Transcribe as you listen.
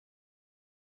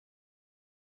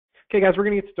Okay, guys, we're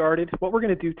going to get started. What we're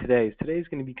going to do today is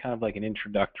going to be kind of like an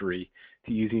introductory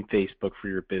to using Facebook for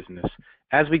your business.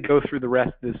 As we go through the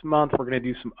rest of this month, we're going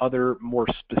to do some other more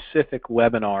specific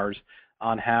webinars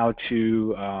on how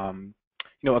to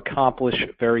accomplish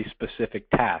very specific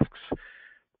tasks.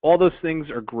 All those things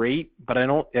are great, but I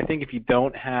think if you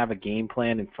don't have a game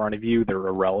plan in front of you, they're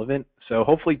irrelevant. So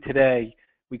hopefully today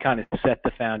we kind of set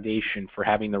the foundation for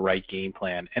having the right game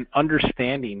plan and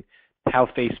understanding how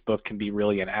Facebook can be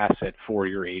really an asset for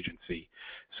your agency.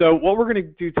 So what we're going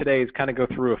to do today is kind of go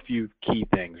through a few key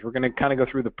things. We're going to kind of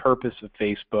go through the purpose of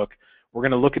Facebook. We're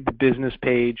going to look at the business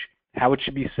page, how it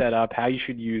should be set up, how you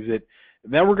should use it.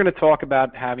 And then we're going to talk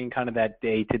about having kind of that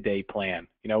day-to-day plan.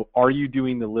 Are you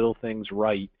doing the little things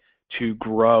right to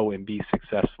grow and be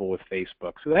successful with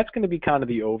Facebook? So that's going to be kind of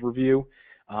the overview.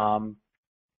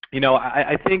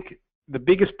 I think the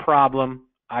biggest problem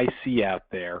I see out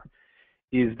there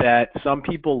is that some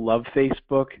people love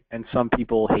Facebook and some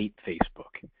people hate Facebook.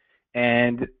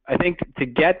 And I think to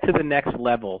get to the next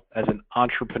level as an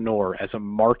entrepreneur, as a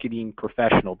marketing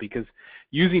professional, because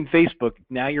using Facebook,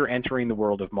 now you're entering the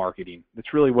world of marketing.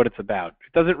 That's really what it's about.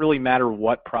 It doesn't really matter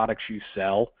what products you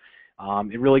sell.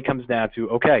 It really comes down to,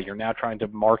 okay, you're now trying to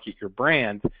market your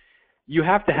brand. You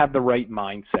have to have the right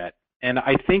mindset. And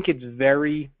I think it's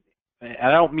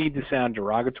I don't mean to sound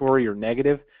derogatory or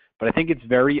negative, but I think it's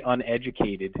very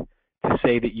uneducated to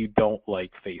say that you don't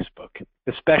like Facebook,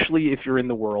 especially if you're in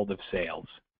the world of sales.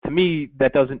 To me,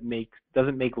 that doesn't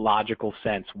make logical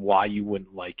sense why you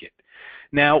wouldn't like it.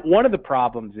 Now, one of the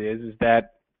problems is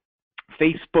that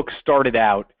Facebook started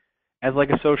out as like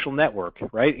a social network,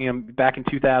 right? Back in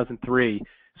 2003.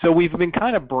 So we've been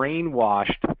kind of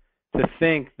brainwashed to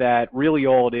think that really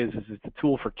all it is it's a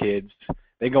tool for kids.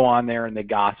 They go on there and they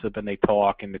gossip and they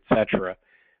talk and etc.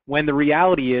 When the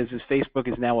reality is Facebook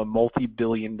is now a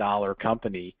multi-billion-dollar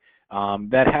company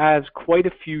that has quite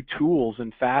a few tools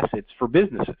and facets for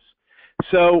businesses.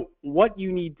 So what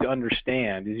you need to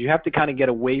understand is you have to kind of get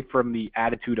away from the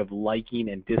attitude of liking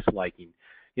and disliking.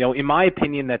 In my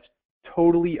opinion, that's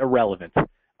totally irrelevant.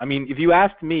 I mean, if you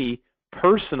ask me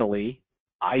personally,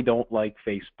 I don't like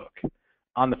Facebook.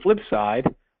 On the flip side,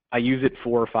 I use it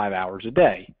 4 or 5 hours a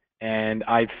day, and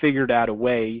I've figured out a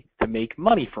way to make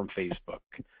money from Facebook.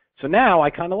 So now I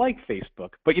kind of like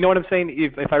Facebook. But you know what I'm saying?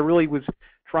 If I really was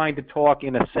trying to talk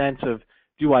in a sense of,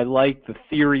 do I like the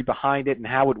theory behind it and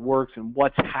how it works and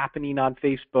what's happening on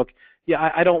Facebook? Yeah,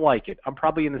 I don't like it. I'm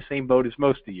probably in the same boat as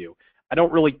most of you. I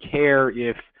don't really care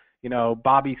if,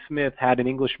 Bobby Smith had an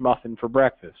English muffin for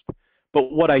breakfast.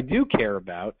 But what I do care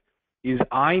about is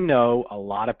I know a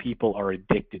lot of people are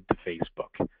addicted to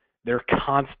Facebook. They're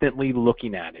constantly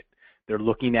looking at it. They're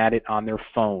looking at it on their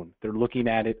phone. They're looking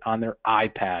at it on their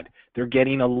iPad. They're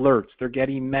getting alerts. They're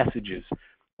getting messages.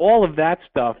 All of that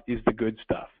stuff is the good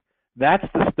stuff. That's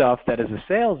the stuff that as a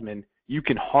salesman, you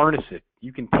can harness it.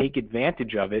 You can take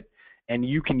advantage of it, and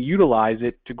you can utilize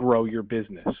it to grow your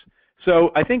business.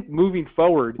 So I think moving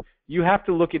forward, you have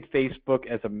to look at Facebook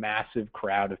as a massive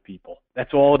crowd of people.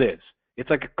 That's all it is. It's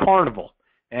like a carnival.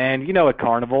 And at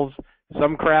carnivals,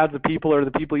 some crowds of people are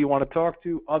the people you want to talk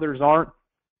to, others aren't.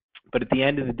 But at the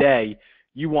end of the day,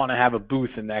 you want to have a booth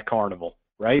in that carnival,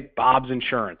 right? Bob's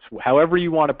Insurance, however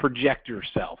you want to project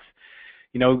yourself,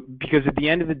 because at the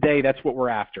end of the day, that's what we're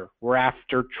after. We're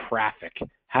after traffic.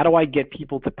 How do I get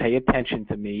people to pay attention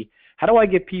to me? How do I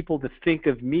get people to think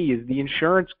of me as the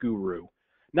insurance guru?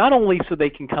 Not only so they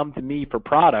can come to me for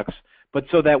products, but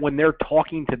so that when they're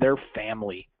talking to their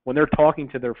family, when they're talking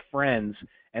to their friends,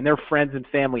 and their friends and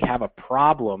family have a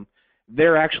problem,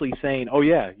 they're actually saying, oh,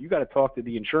 yeah, you got to talk to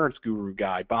the insurance guru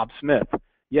guy, Bob Smith.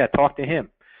 Yeah, talk to him.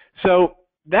 So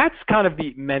that's kind of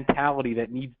the mentality that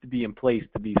needs to be in place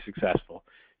to be successful.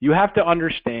 You have to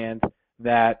understand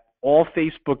that all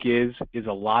Facebook is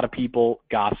a lot of people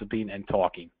gossiping and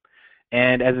talking.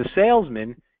 And as a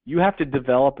salesman, you have to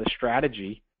develop a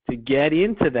strategy to get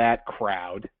into that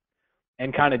crowd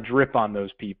and kind of drip on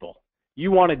those people. You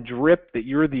want to drip that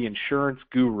you're the insurance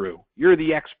guru. You're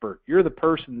the expert. You're the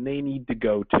person they need to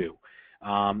go to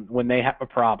when they have a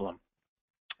problem.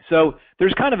 So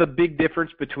there's kind of a big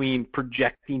difference between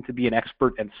projecting to be an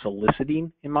expert and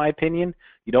soliciting, in my opinion.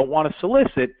 You don't want to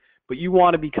solicit, but you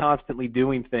want to be constantly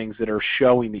doing things that are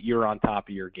showing that you're on top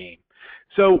of your game.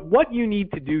 So what you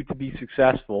need to do to be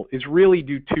successful is really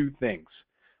do two things.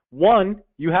 One,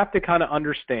 you have to kind of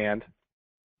understand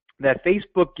that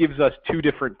Facebook gives us two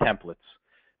different templates.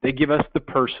 They give us the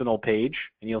personal page,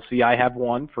 and you'll see I have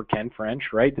one for Ken French,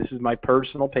 right? This is my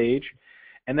personal page.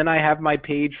 And then I have my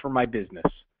page for my business,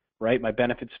 right? My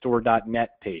benefitstore.net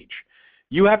page.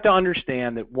 You have to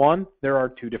understand that, one, there are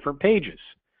two different pages.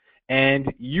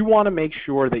 And you want to make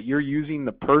sure that you're using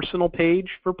the personal page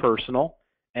for personal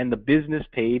and the business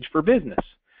page for business.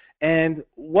 And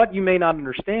what you may not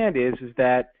understand is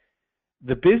that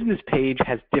the business page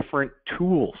has different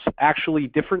tools, actually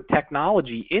different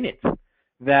technology in it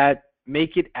that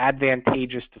make it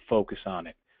advantageous to focus on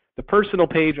it. The personal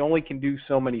page only can do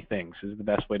so many things is the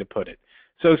best way to put it.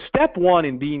 So step one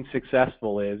in being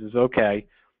successful is okay,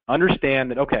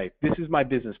 understand that, okay, this is my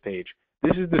business page.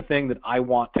 This is the thing that I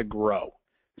want to grow.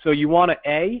 So you want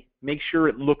to, make sure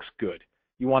it looks good.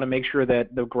 You want to make sure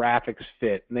that the graphics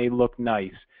fit and they look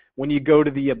nice. When you go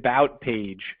to the About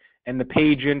page and the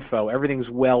page info, everything's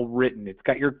well written. It's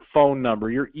got your phone number,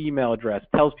 your email address,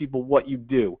 tells people what you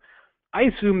do. I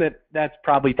assume that that's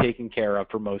probably taken care of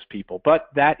for most people, but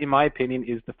that, in my opinion,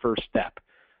 is the first step.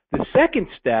 The second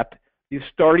step is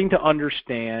starting to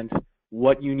understand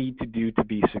what you need to do to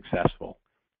be successful.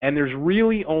 And there's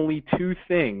really only two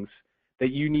things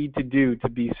that you need to do to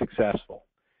be successful.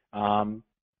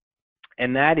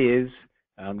 And that is,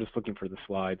 I'm just looking for the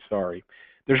slide, sorry.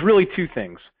 There's really two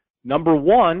things. Number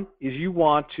one is you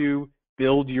want to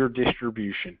build your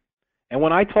distribution. And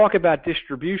when I talk about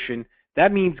distribution,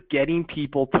 that means getting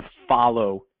people to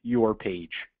follow your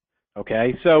page.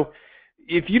 Okay? So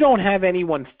if you don't have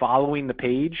anyone following the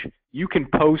page, you can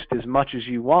post as much as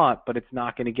you want, but it's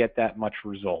not going to get that much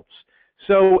results.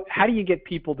 So how do you get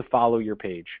people to follow your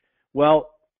page?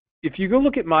 Well, if you go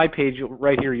look at my page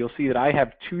right here, you'll see that I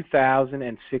have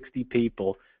 2,060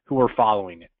 people who are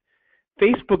following it.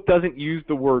 Facebook doesn't use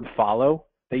the word follow.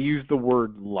 They use the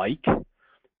word like.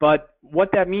 But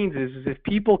what that means is if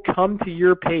people come to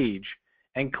your page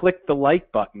and click the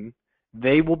like button,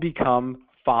 they will become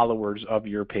followers of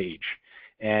your page.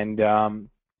 And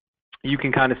you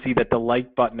can kind of see that the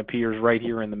like button appears right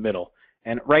here in the middle.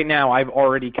 And right now I've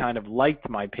already kind of liked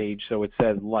my page, so it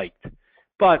says liked.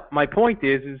 But my point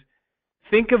is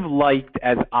think of liked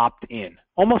as opt-in.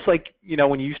 Almost like, you know,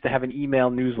 when you used to have an email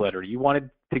newsletter. You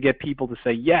wanted to get people to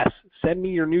say, yes, send me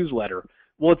your newsletter.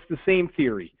 Well, it's the same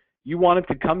theory. You wanted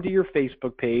to come to your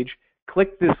Facebook page,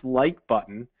 click this like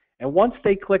button, and once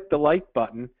they click the like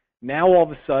button, now all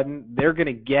of a sudden they're going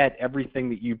to get everything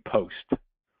that you post.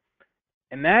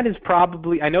 And that is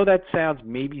probably, I know that sounds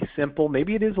maybe simple,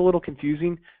 maybe it is a little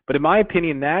confusing, but in my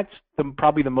opinion, that's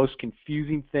probably the most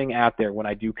confusing thing out there when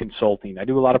I do consulting. I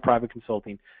do a lot of private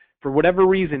consulting. For whatever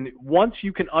reason, once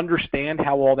you can understand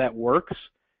how all that works,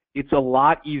 it's a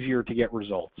lot easier to get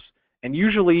results. And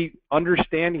usually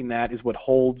understanding that is what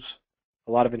holds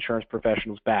a lot of insurance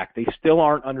professionals back. They still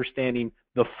aren't understanding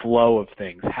the flow of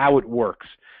things, how it works.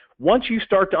 Once you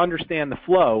start to understand the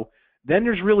flow, then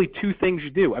there's really two things you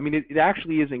do. I mean, it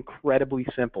actually is incredibly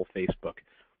simple, Facebook.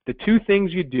 The two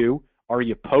things you do are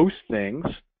you post things,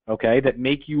 okay, that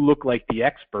make you look like the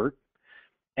expert,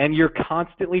 and you're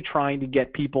constantly trying to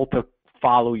get people to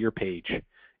follow your page.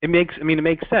 It makes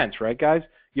sense, right, guys?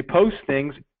 You post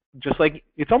things just like,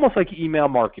 it's almost like email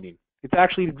marketing. It's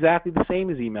actually exactly the same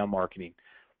as email marketing.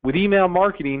 With email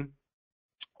marketing,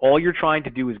 all you're trying to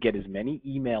do is get as many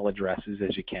email addresses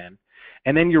as you can,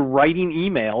 and then you're writing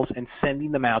emails and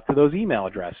sending them out to those email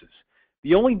addresses.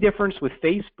 The only difference with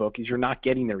Facebook is you're not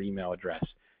getting their email address.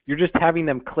 You're just having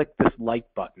them click this like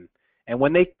button. And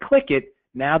when they click it,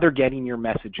 now they're getting your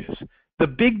messages. The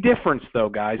big difference, though,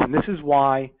 guys, and this is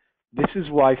why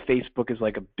Facebook is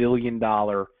like $1 billion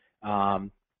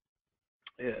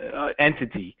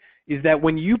entity, is that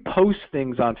when you post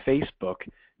things on Facebook,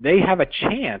 they have a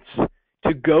chance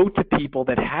to go to people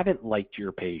that haven't liked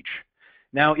your page.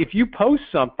 Now, if you post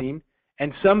something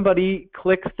and somebody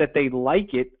clicks that they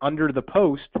like it under the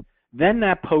post, then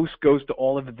that post goes to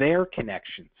all of their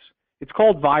connections. It's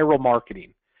called viral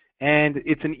marketing. And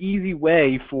it's an easy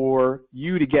way for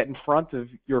you to get in front of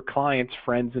your clients,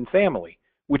 friends, and family,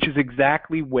 which is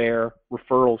exactly where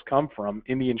referrals come from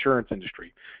in the insurance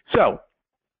industry. So,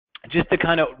 just to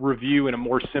kind of review in a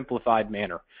more simplified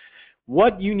manner,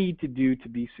 what you need to do to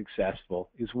be successful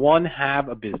is, one, have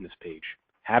a business page.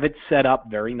 Have it set up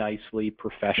very nicely,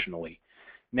 professionally.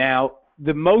 Now,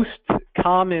 the most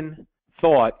common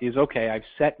thought is, okay, I've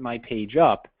set my page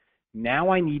up. Now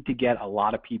I need to get a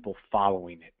lot of people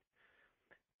following it.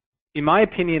 In my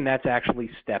opinion, that's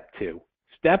actually step two.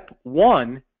 Step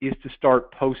one is to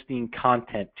start posting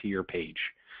content to your page,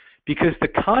 because the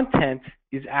content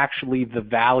is actually the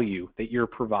value that you're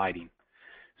providing.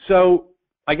 So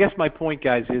I guess my point,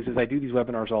 guys, is I do these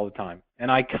webinars all the time, and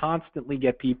I constantly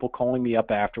get people calling me up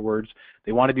afterwards.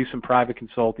 They want to do some private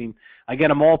consulting. I get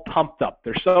them all pumped up.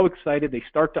 They're so excited. They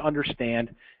start to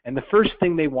understand, and the first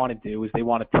thing they want to do is they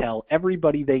want to tell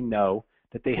everybody they know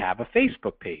that they have a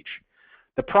Facebook page.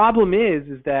 The problem is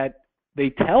that they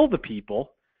tell the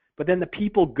people, but then the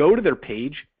people go to their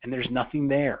page and there's nothing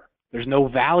there. There's no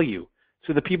value.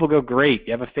 So the people go, great,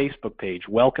 you have a Facebook page.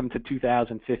 Welcome to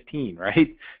 2015,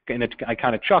 right? And I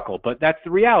kind of chuckle, but that's the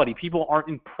reality. People aren't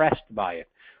impressed by it.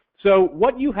 So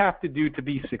what you have to do to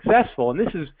be successful, and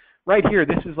this is right here,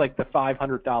 this is like the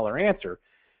 $500 answer.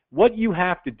 What you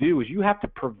have to do is you have to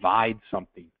provide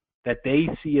something that they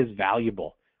see as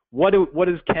valuable. What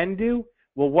does Ken do?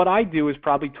 Well, what I do is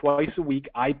probably twice a week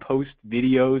I post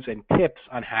videos and tips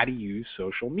on how to use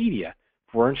social media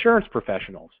for insurance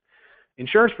professionals.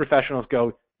 Insurance professionals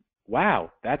go,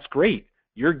 wow, that's great.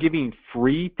 You're giving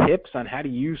free tips on how to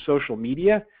use social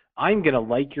media. I'm going to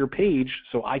like your page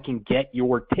so I can get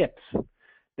your tips.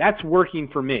 That's working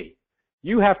for me.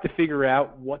 You have to figure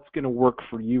out what's going to work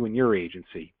for you and your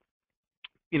agency.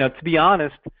 You know, to be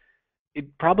honest,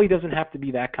 it probably doesn't have to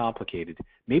be that complicated.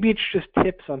 Maybe it's just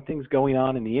tips on things going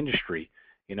on in the industry.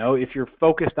 You know, if you're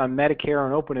focused on Medicare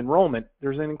and open enrollment,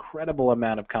 there's an incredible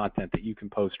amount of content that you can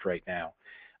post right now.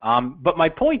 But my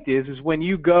point is when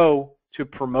you go to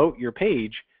promote your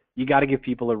page, you got to give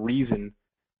people a reason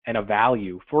and a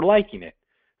value for liking it.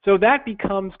 So that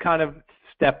becomes kind of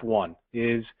step one.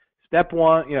 Step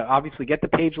one, you know, obviously get the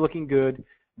page looking good,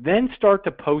 then start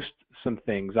to post some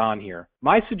things on here.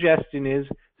 My suggestion is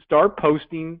start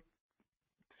posting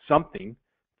something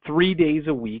 3 days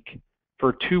a week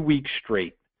for 2 weeks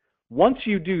straight. Once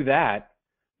you do that,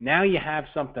 now you have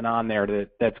something on there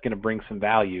that's going to bring some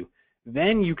value.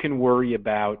 Then you can worry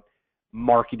about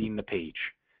marketing the page.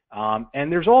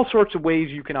 And there's all sorts of ways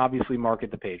you can obviously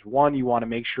market the page. One, you want to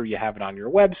make sure you have it on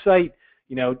your website.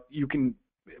 You know,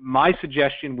 my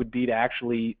suggestion would be to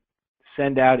actually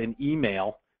send out an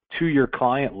email to your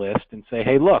client list and say,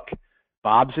 hey, look,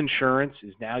 Bob's Insurance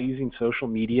is now using social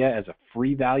media as a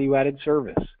free value-added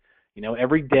service. You know,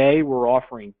 every day we're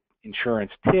offering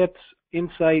insurance tips,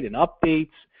 insight, and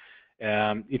updates.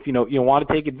 If you want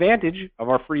to take advantage of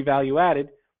our free value-added,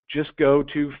 just go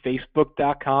to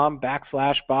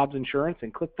facebook.com/Bob's Insurance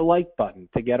and click the like button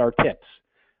to get our tips.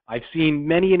 I've seen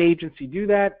many an agency do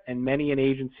that, and many an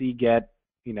agency get,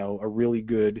 you know, a really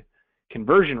good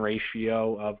conversion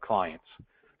ratio of clients.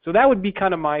 So that would be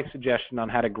kind of my suggestion on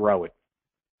how to grow it.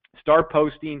 Start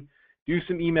posting, do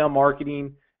some email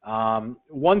marketing.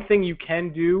 One thing you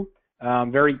can do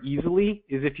very easily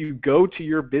is if you go to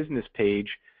your business page,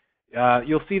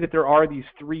 you'll see that there are these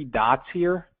 3 dots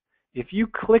here. If you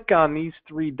click on these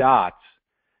 3 dots,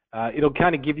 it'll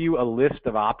kind of give you a list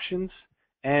of options.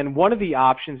 And one of the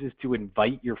options is to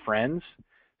invite your friends.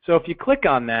 So if you click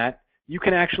on that, you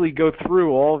can actually go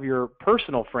through all of your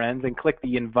personal friends and click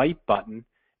the invite button,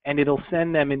 and it'll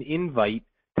send them an invite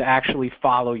to actually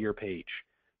follow your page.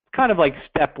 It's kind of like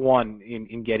step one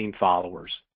in getting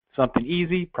followers. Something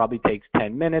easy, probably takes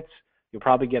 10 minutes. You'll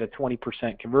probably get a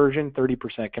 20% conversion,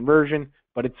 30% conversion,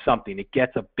 but it's something. It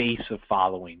gets a base of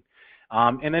following.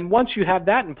 And then once you have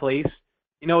that in place,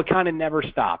 you know, it kind of never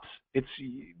stops. It's,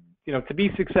 you know, to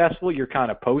be successful, you're kind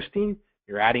of posting,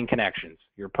 you're adding connections.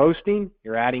 You're posting,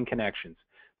 you're adding connections.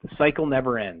 The cycle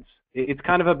never ends. It's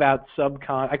kind of about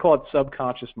I call it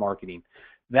subconscious marketing.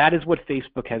 That is what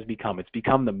Facebook has become. It's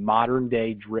become the modern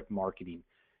day drip marketing.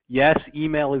 Yes,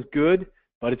 email is good,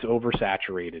 but it's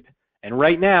oversaturated. And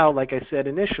right now, like I said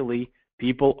initially,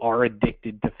 people are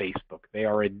addicted to Facebook. They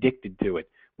are addicted to it.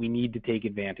 We need to take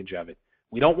advantage of it.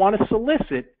 We don't want to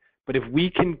solicit, but if we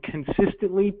can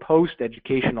consistently post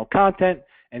educational content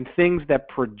and things that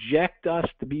project us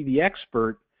to be the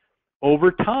expert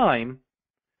over time,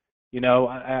 you know,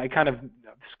 I kind of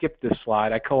skipped this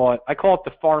slide. I call it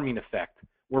the farming effect.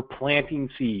 We're planting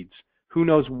seeds. Who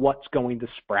knows what's going to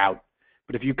sprout?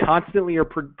 But if you constantly are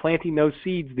planting those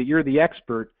seeds that you're the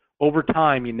expert, over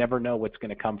time you never know what's going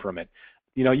to come from it.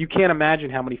 You know, you can't imagine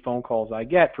how many phone calls I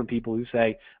get from people who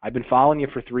say, I've been following you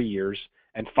for 3 years,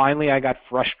 and finally I got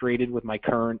frustrated with my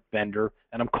current vendor,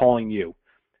 and I'm calling you.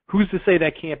 Who's to say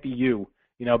that can't be you?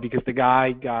 You know, because the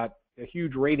guy got a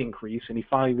huge rate increase, and he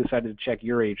finally decided to check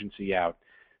your agency out.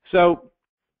 So,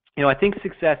 you know, I think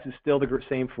success is still the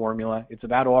same formula. It's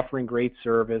about offering great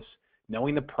service,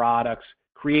 knowing the products,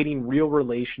 creating real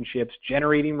relationships,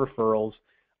 generating referrals.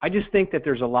 I just think that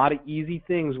there's a lot of easy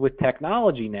things with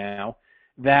technology now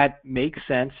that make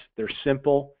sense. They're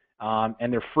simple,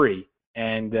 and they're free,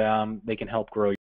 and they can help grow